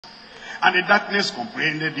and the darkness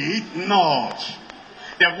comprehended it not.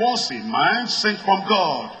 There was a man sent from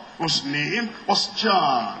God, whose name was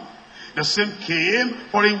John. The same came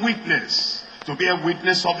for a witness, to be a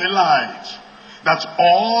witness of the light, that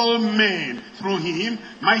all men through him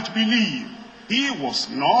might believe. He was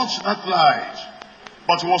not that light,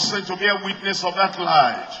 but was sent to be a witness of that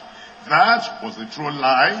light. That was the true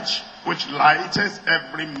light, which lighteth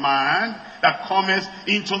every man that cometh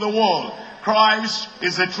into the world. Christ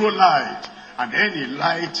is the true light, and then he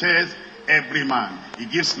lighteth every man. He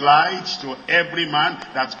gives light to every man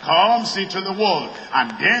that comes into the world.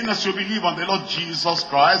 And then as you believe on the Lord Jesus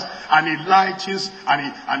Christ, and he lightens,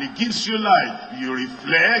 and he gives you light, you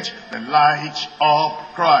reflect the light of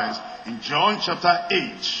Christ. In John chapter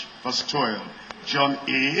 8, verse 12. John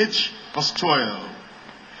 8, verse 12.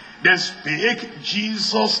 Then spake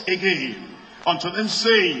Jesus again unto them,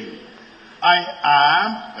 saying,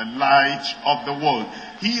 I am the light of the world.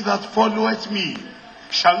 He that followeth me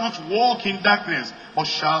shall not walk in darkness, but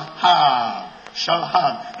shall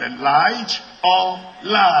have the light of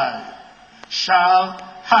life. Shall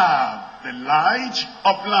have the light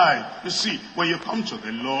of life. You see, when you come to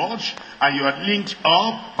the Lord, and you are linked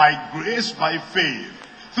up by grace, by faith,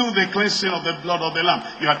 through the cleansing of the blood of the Lamb,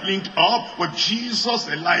 you are linked up with Jesus,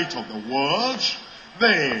 the light of the world,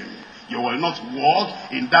 then you will not walk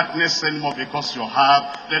in darkness anymore, because you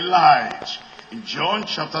have the light. In John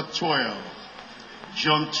chapter 12,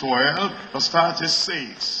 John 12, verse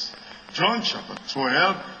 36. John chapter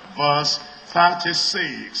 12, verse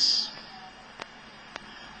 36.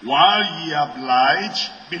 While ye have light,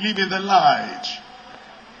 believe in the light,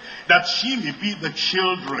 that ye may be the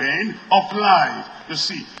children of light. You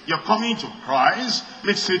see, you're coming to Christ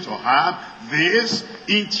makes you to have this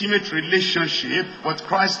intimate relationship with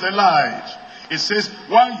Christ the light. It says,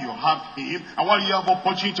 while you have him, and while you have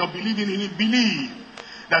opportunity of believing in him, believe,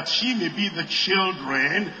 that ye may be the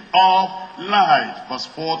children of light. Verse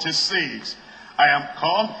 46. I am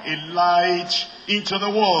come a light into the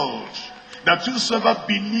world, that whosoever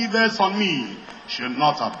believeth on me should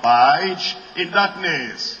not abide in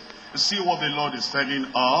darkness. You see what the Lord is telling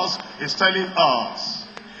us? He's telling us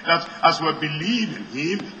that as we believe in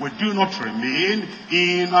him, we do not remain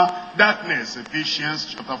in darkness. Ephesians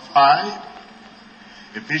chapter 5.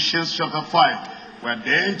 Ephesians chapter 5. We're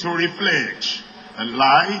then to reflect the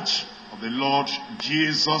light of the Lord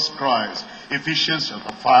Jesus Christ. Ephesians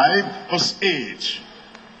chapter 5, verse 8.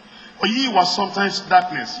 For ye were sometimes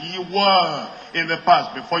darkness, ye were in the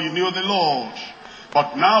past, before you knew the Lord.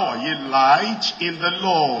 But now are ye light in the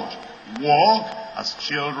Lord. Walk as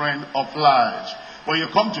children of light. When you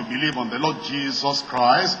come to believe on the Lord Jesus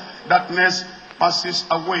Christ, darkness passes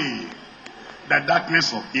away. The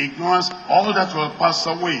darkness of ignorance, all that will pass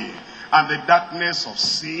away. And the darkness of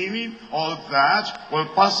sinning, all that will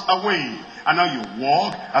pass away. And now you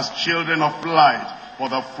walk as children of light. For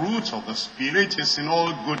the fruit of the Spirit is in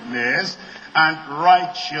all goodness and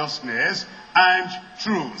righteousness and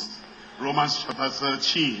truth. Romans chapter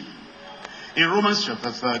 13. In Romans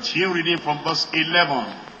chapter 13, reading from verse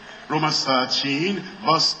 11. Romans 13,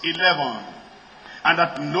 verse 11. And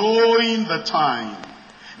that knowing the time,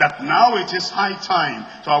 that now it is high time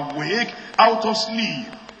to awake out of sleep.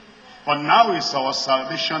 For now is our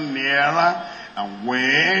salvation nearer, and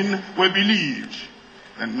when we believed,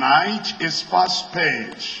 the night is fast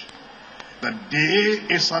spent, the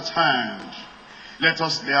day is at hand. Let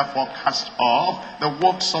us therefore cast off the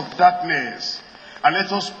works of darkness, and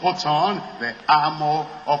let us put on the armor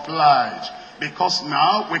of light. Because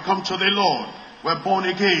now we come to the Lord, we're born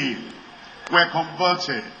again, we're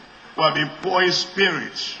converted, we have been poor in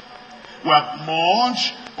spirit, we have mourned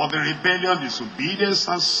for the rebellion, disobedience,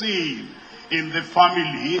 and sin in the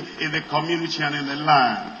family, in the community, and in the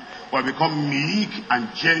land. We have become meek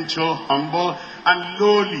and gentle, humble, and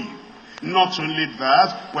lowly. Not only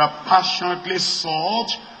that, we are passionately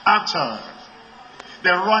sought after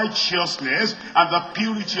the righteousness and the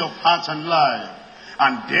purity of heart and life.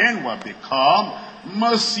 And then we have become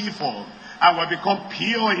merciful, and we have become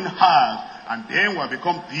pure in heart, and then we have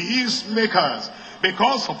become peacemakers.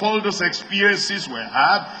 Because of all those experiences we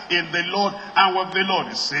have in the Lord and with the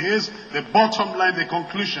Lord. It says, the bottom line, the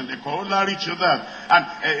conclusion, the corollary to that.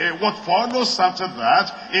 And what follows after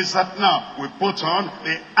that is that now we put on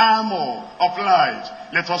the armor of light.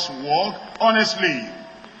 Let us walk honestly,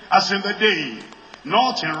 as in the day,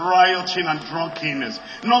 not in rioting and drunkenness,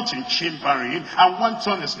 not in chambering and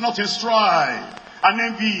wantonness, not in strife and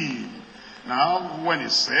envy. Now, when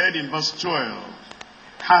it said in verse 12,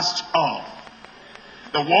 cast off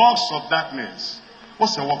the works of darkness.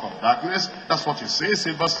 What's the work of darkness? That's what it says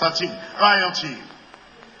in verse 13. Rioting.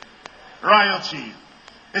 Rioting.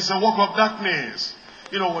 It's a work of darkness.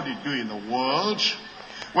 You know what they do in the world?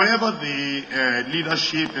 Whenever the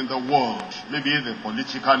leadership in the world, maybe the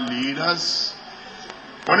political leaders,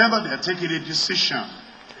 whenever they're taking a decision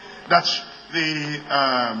that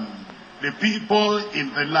the people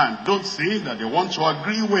in the land don't think that they want to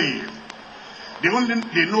agree with,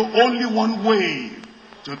 they know only one way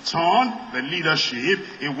to turn the leadership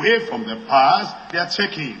away from the path they are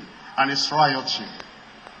taking, and it's rioting.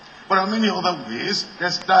 But there are many other ways.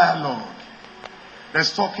 There's dialogue,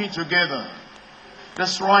 there's talking together,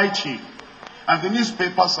 there's writing, and the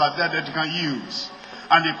newspapers are there that you can use,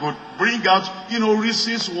 and they could bring out,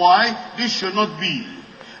 reasons why this should not be,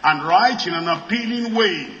 and write in an appealing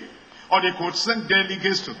way. Or they could send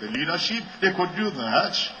delegates to the leadership. They could do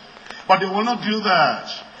that, but they will not do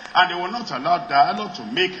that, and they will not allow dialogue to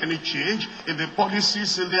make any change in the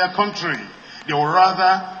policies in their country. They will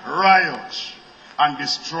rather riot and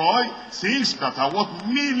destroy things that are worth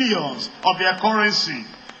millions of their currency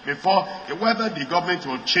before, whether the government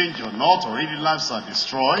will change or not. Already lives are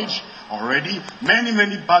destroyed. Already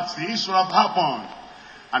many bad things will have happened.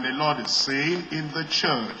 And the Lord is saying in the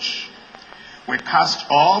church, we cast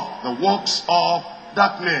off the works of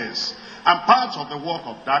darkness. And part of the work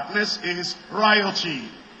of darkness is rioting.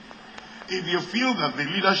 If you feel that the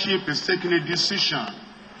leadership is taking a decision,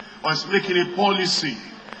 or is making a policy,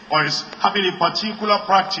 or is having a particular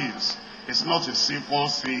practice, it's not a sinful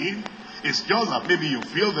thing. It's just that maybe you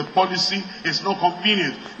feel the policy is not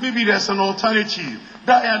convenient. Maybe there's an alternative.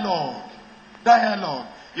 Dialogue.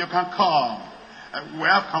 You can come. We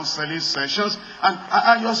have counseling sessions,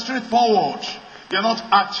 and you're straightforward. You're not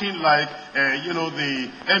acting like,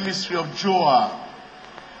 the emissary of Joab.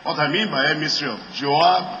 What I mean by emissary of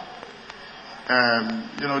Joab,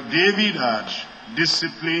 David had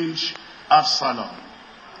disciplined Absalom,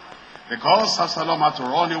 because Absalom had to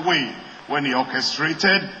run away when he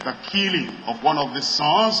orchestrated the killing of one of the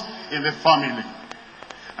sons in the family.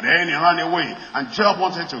 And then he ran away, and Joab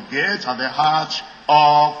wanted to get at the heart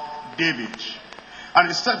of David. And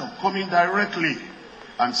instead of coming directly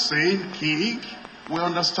and saying, King, we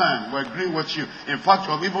understand, we agree with you. In fact,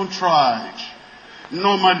 we have even tried.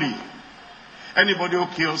 Normally, anybody who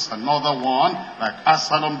kills another one, like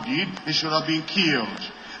Absalom did, he should have been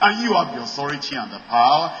killed. And you have the authority and the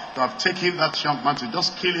power to have taken that young man to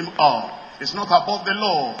just kill him off. It's not above the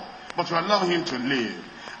law, but to allow him to live.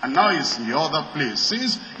 And now he's in the other place.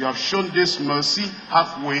 Since you have shown this mercy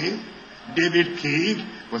halfway, David king,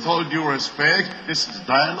 with all due respect, this is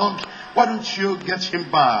dialogue, why don't you get him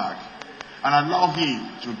back and allow him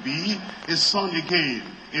to be his son again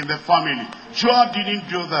in the family? Joab didn't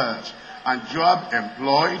do that. And Joab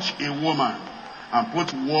employed a woman and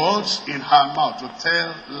put words in her mouth to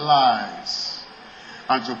tell lies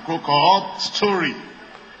and to cook up story.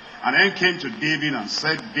 And then came to David and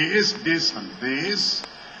said this, this, and this.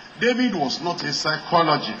 David was not a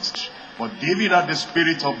psychologist, but David had the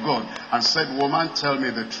Spirit of God and said, woman, tell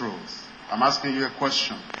me the truth. I'm asking you a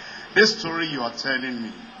question. This story you are telling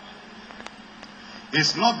me,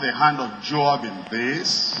 is not the hand of Joab in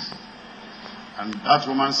this? And that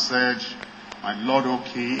woman said, my Lord, O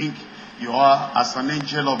King, you are as an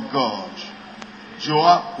angel of God.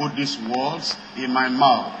 Joab put these words in my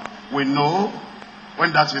mouth. We know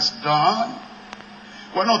when that is done,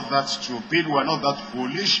 we're not that stupid, we're not that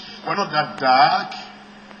foolish, we're not that dark.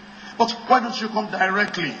 But why don't you come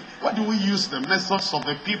directly? Why do we use the methods of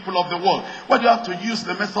the people of the world? Why do you have to use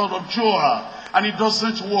the method of Joab? And it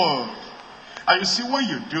doesn't work. And you see, when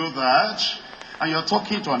you do that, and you're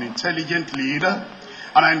talking to an intelligent leader,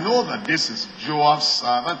 and I know that this is Joab's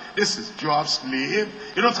servant, this is Joab's slave,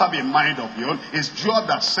 you don't have a mind of your own. It's Joab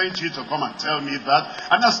that sent you to come and tell me that,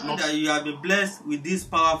 and that's not... That you have been blessed with this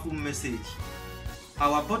powerful message.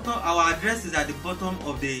 Our address is at the bottom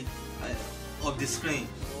of the screen.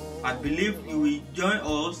 I believe you will join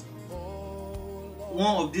us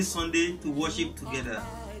one of this Sunday to worship together.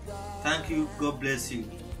 Thank you. God bless you.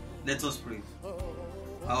 Let us pray.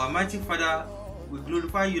 Our mighty Father, we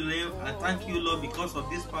glorify your name and thank you, Lord, because of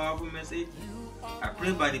this powerful message. I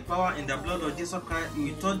pray by the power and the blood of Jesus Christ, you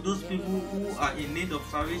will touch those people who are in need of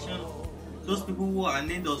salvation, those people who are in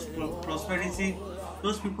need of prosperity,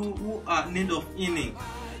 those people who are in need of healing.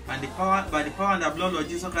 And by the power and the blood of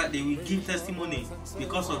Jesus Christ, they will give testimony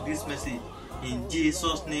because of this message. In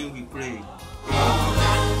Jesus' name we pray.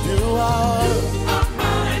 You are.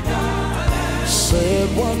 Say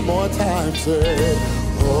it one more time, say it.